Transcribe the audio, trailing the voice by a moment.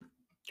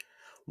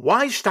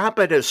Why stop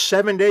at a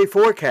 7 day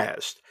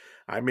forecast?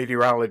 I'm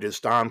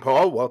meteorologist Don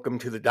Paul. Welcome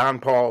to the Don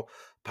Paul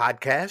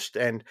podcast.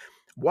 And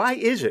why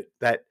is it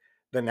that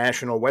the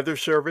National Weather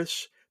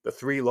Service, the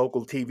three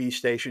local TV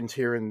stations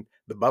here in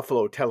the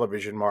Buffalo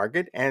television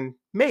market, and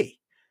me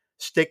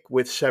stick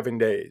with 7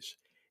 days?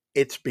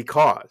 It's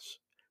because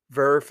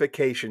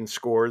verification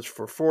scores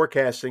for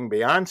forecasting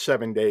beyond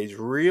 7 days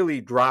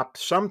really drop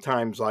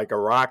sometimes like a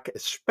rock,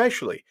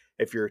 especially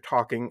if you're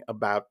talking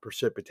about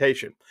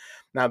precipitation.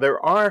 Now,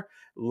 there are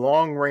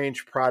long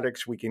range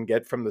products we can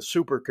get from the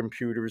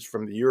supercomputers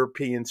from the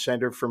European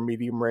Center for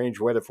Medium Range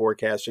Weather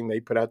Forecasting. They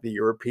put out the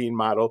European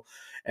model,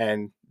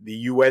 and the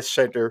US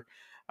Center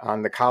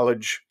on the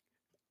college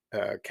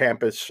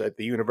campus at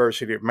the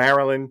University of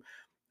Maryland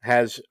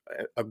has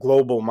a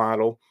global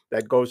model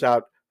that goes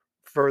out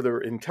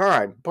further in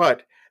time.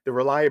 But the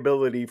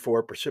reliability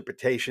for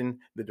precipitation,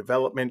 the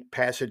development,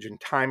 passage, and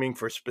timing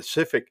for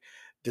specific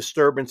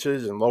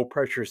disturbances and low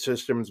pressure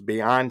systems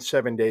beyond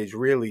 7 days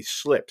really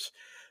slips.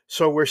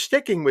 So we're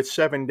sticking with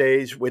 7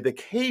 days with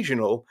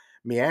occasional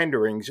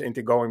meanderings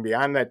into going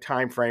beyond that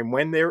time frame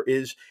when there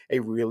is a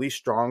really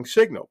strong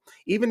signal.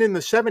 Even in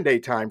the 7 day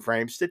time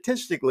frame,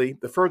 statistically,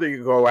 the further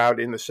you go out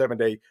in the 7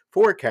 day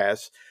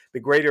forecast, the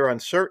greater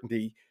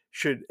uncertainty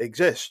should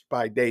exist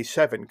by day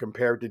 7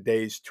 compared to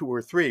days 2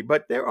 or 3.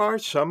 But there are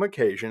some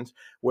occasions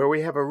where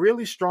we have a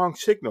really strong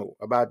signal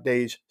about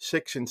days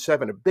 6 and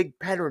 7. A big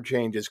pattern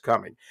change is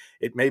coming.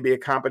 It may be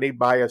accompanied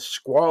by a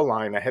squall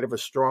line ahead of a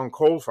strong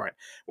cold front,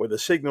 where the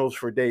signals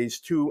for days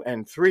 2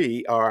 and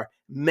 3 are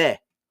meh,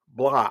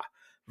 blah,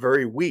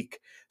 very weak.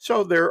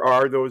 So there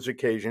are those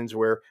occasions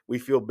where we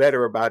feel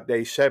better about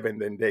day 7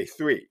 than day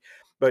 3.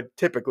 But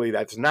typically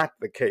that's not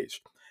the case.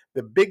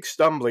 The big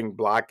stumbling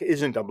block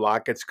isn't a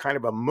block, it's kind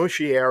of a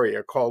mushy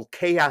area called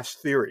chaos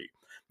theory.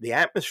 The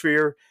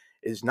atmosphere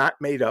is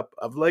not made up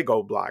of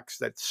Lego blocks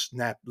that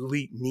snap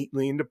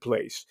neatly into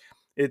place.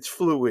 It's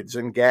fluids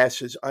and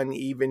gases,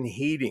 uneven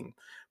heating,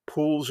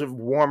 pools of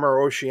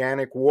warmer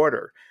oceanic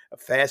water,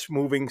 fast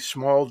moving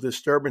small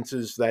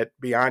disturbances that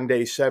beyond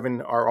day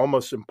 7 are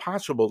almost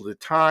impossible to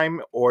time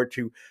or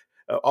to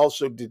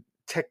also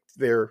detect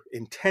their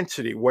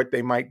intensity, what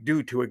they might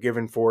do to a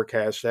given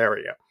forecast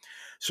area.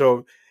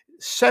 So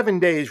 7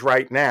 days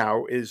right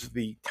now is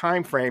the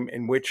time frame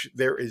in which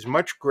there is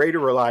much greater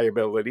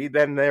reliability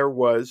than there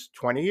was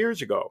 20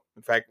 years ago.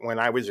 In fact, when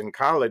I was in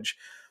college,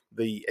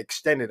 the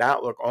extended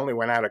outlook only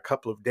went out a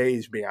couple of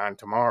days beyond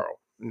tomorrow.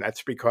 And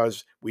that's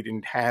because we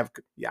didn't have,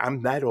 yeah,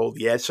 I'm that old.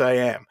 Yes, I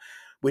am.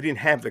 We didn't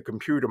have the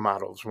computer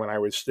models when I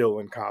was still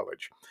in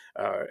college.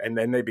 And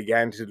then they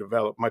began to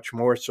develop much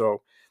more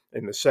so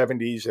in the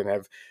 70s, and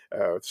have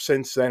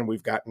since then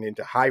we've gotten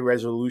into high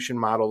resolution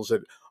models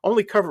that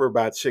only cover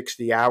about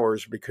 60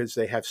 hours because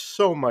they have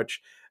so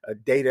much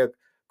data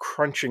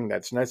crunching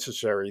that's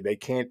necessary. They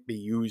can't be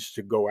used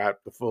to go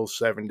out the full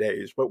 7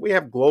 days. But we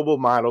have global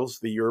models,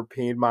 the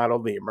European model,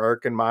 the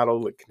American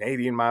model, the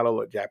Canadian model,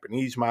 the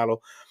Japanese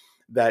model,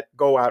 that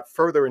go out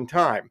further in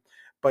time.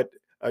 But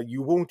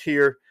you won't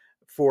hear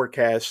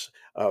forecasts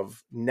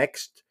of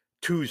next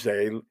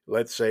Tuesday,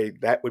 let's say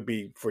that would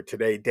be for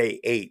today, day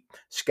 8,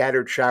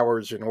 scattered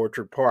showers in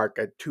Orchard Park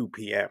at 2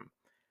 p.m.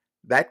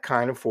 That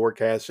kind of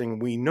forecasting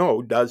we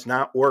know does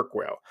not work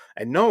well.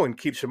 And no one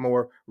keeps a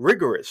more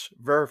rigorous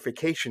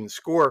verification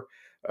score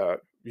uh,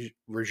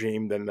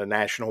 regime than the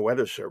National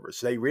Weather Service.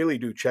 They really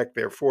do check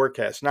their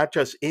forecasts, not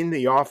just in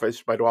the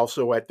office, but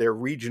also at their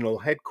regional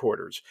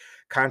headquarters,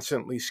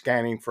 constantly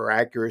scanning for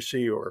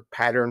accuracy or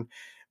pattern,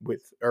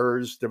 with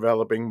errors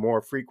developing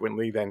more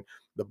frequently than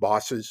the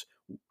bosses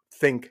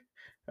think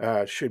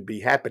should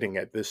be happening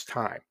at this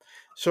time.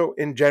 So,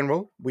 in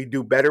general, we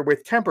do better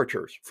with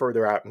temperatures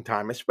further out in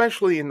time,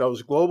 especially in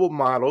those global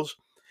models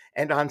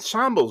and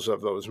ensembles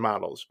of those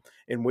models,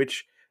 in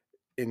which,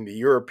 in the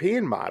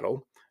European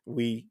model,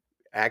 the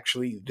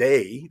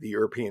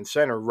European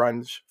Center,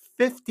 runs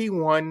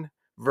 51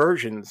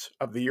 versions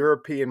of the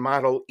European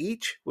model,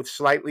 each with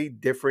slightly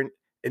different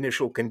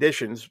initial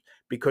conditions,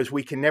 because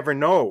we can never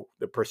know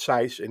the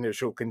precise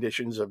initial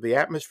conditions of the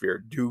atmosphere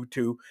due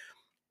to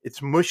its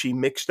mushy,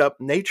 mixed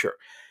up nature.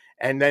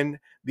 And then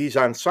these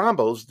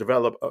ensembles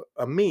develop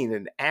a mean,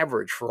 an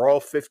average for all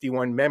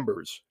 51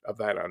 members of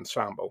that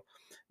ensemble.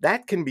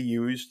 That can be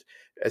used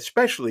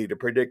especially to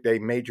predict a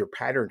major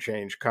pattern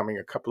change coming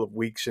a couple of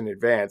weeks in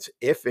advance,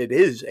 if it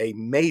is a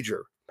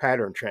major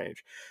pattern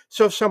change.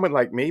 So someone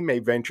like me may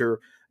venture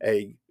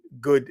a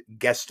good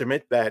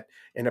guesstimate that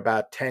in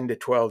about 10 to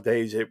 12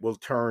 days it will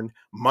turn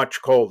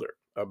much colder.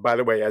 By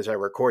the way, as I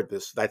record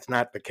this, that's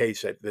not the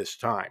case at this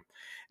time.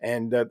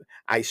 And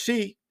I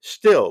see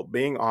still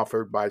being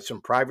offered by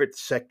some private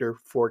sector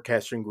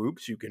forecasting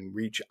groups you can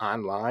reach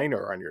online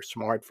or on your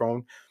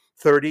smartphone,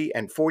 30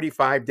 and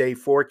 45-day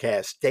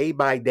forecasts day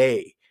by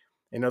day.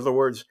 In other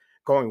words,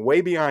 going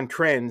way beyond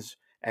trends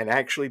and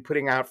actually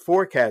putting out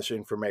forecast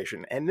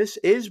information. And this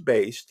is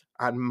based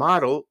on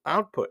model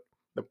output.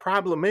 The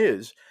problem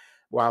is,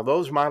 while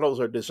those models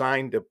are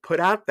designed to put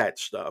out that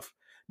stuff,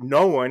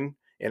 no one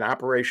in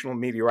operational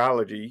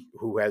meteorology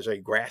who has a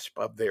grasp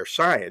of their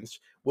science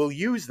will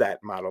use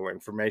that model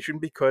information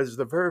because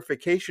the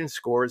verification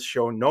scores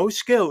show no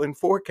skill in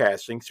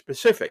forecasting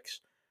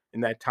specifics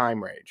in that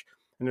time range.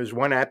 And there's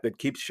one app that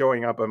keeps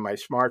showing up on my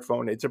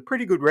smartphone. It's a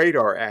pretty good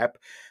radar app,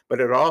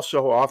 but it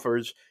also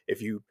offers, if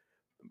you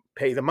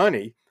pay the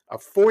money, a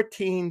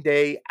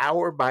 14-day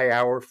hour by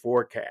hour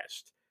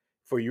forecast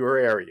for your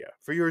area,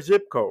 for your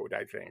zip code,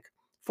 I think.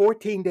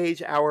 14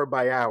 days hour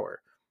by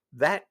hour.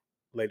 That,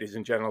 ladies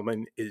and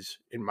gentlemen, is,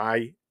 in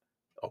my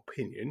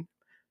opinion,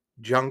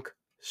 junk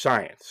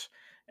science.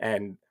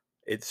 And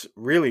it's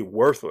really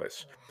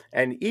worthless.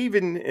 And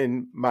even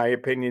in my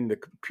opinion, the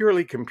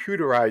purely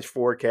computerized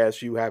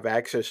forecasts you have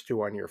access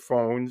to on your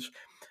phones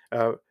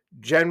uh,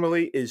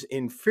 generally is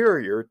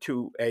inferior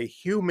to a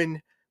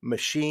human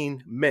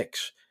machine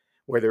mix,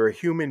 where there are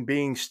human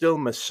beings still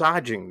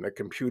massaging the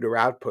computer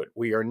output.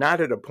 We are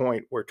not at a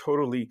point where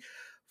totally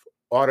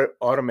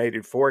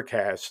automated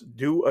forecasts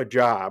do a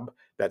job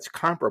that's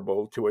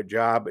comparable to a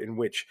job in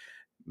which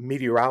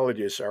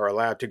meteorologists are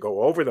allowed to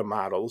go over the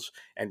models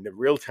and the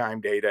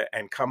real-time data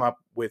and come up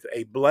with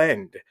a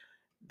blend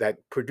that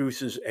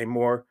produces a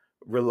more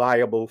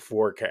reliable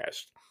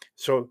forecast.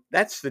 So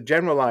that's the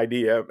general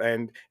idea.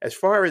 And as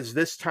far as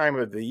this time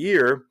of the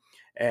year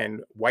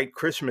and white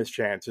Christmas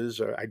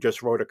chances, I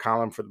just wrote a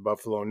column for the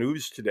Buffalo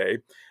News today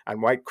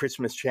on white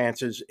Christmas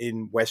chances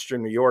in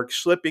Western New York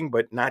slipping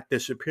but not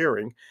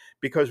disappearing,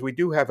 because we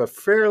do have a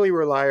fairly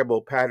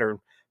reliable pattern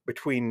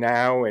between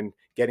now and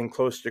getting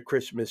close to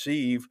Christmas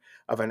Eve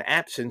of an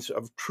absence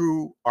of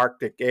true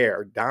Arctic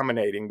air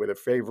dominating with a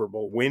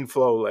favorable wind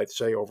flow, let's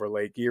say, over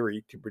Lake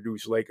Erie to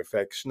produce lake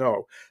effect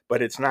snow.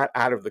 But it's not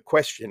out of the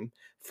question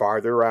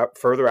further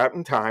out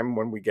in time,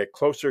 when we get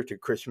closer to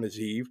Christmas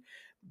Eve,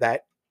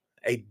 that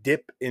a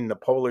dip in the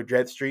polar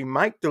jet stream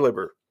might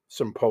deliver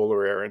some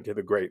polar air into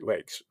the Great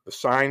Lakes. The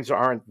signs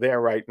aren't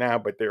there right now,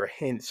 but there are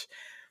hints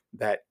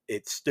that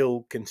it's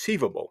still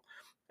conceivable.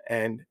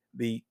 And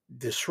the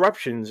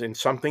disruptions in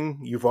something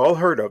you've all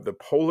heard of, the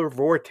polar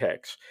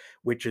vortex,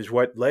 which is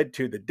what led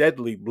to the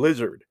deadly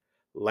blizzard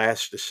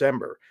last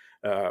December.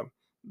 Uh,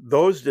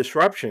 those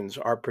disruptions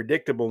are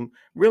predictable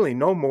really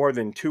no more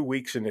than 2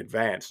 weeks in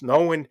advance.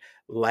 No one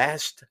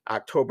last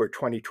October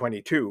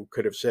 2022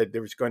 could have said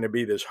there was going to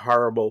be this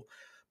horrible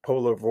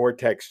polar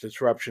vortex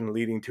disruption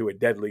leading to a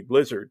deadly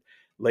blizzard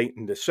late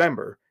in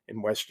December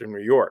in Western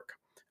New York,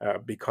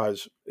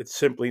 because it's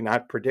simply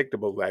not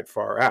predictable that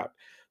far out.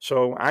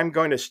 So I'm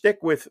going to stick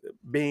with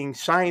being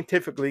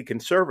scientifically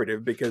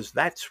conservative because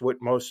that's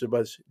what most of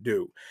us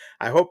do.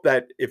 I hope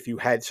that if you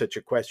had such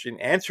a question,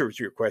 answers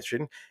your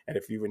question. And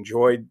if you've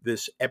enjoyed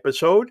this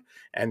episode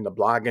and the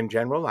blog in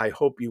general, I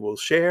hope you will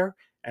share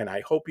and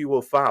I hope you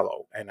will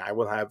follow. And I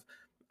will have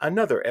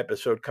another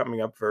episode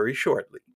coming up very shortly.